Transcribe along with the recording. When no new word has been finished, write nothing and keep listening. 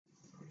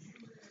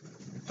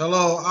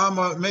Hello,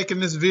 I'm making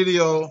this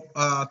video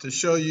to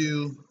show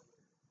you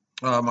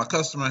my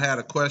customer had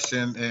a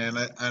question and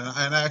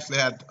I actually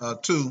had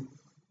two.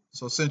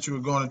 So since you were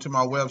going into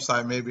my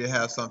website, maybe it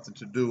has something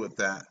to do with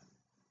that.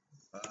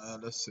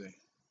 Let's see.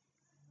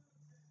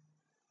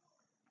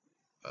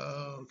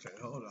 Okay,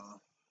 hold on.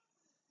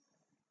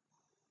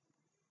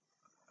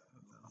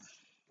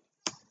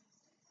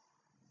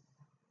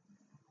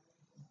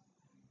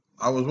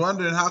 I was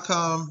wondering how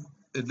come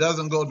it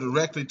doesn't go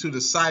directly to the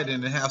site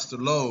and it has to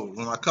load.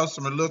 When my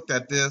customer looked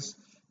at this,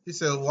 he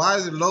said, "Why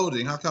is it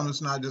loading? How come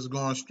it's not just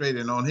going straight?"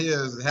 And on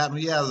his, he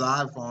has an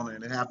iPhone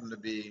and it happened to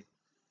be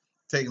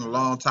taking a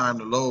long time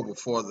to load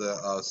before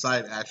the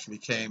site actually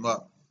came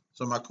up.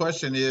 So my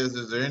question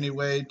is there any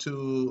way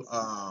to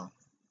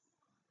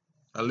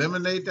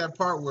eliminate that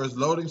part where it's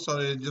loading so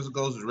that it just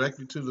goes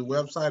directly to the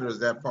website, or is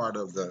that part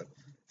of the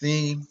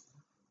theme?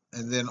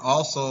 And then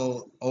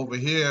also over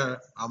here,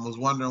 I was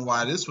wondering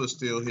why this was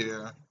still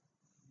here.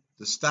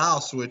 The style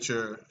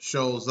switcher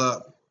shows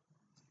up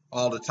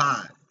all the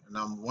time, and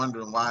I'm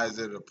wondering why is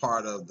it a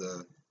part of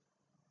the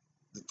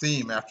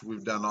theme after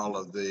we've done all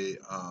of the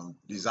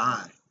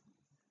design.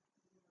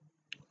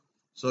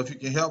 So if you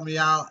can help me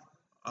out,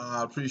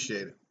 I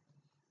appreciate it.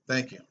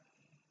 Thank you.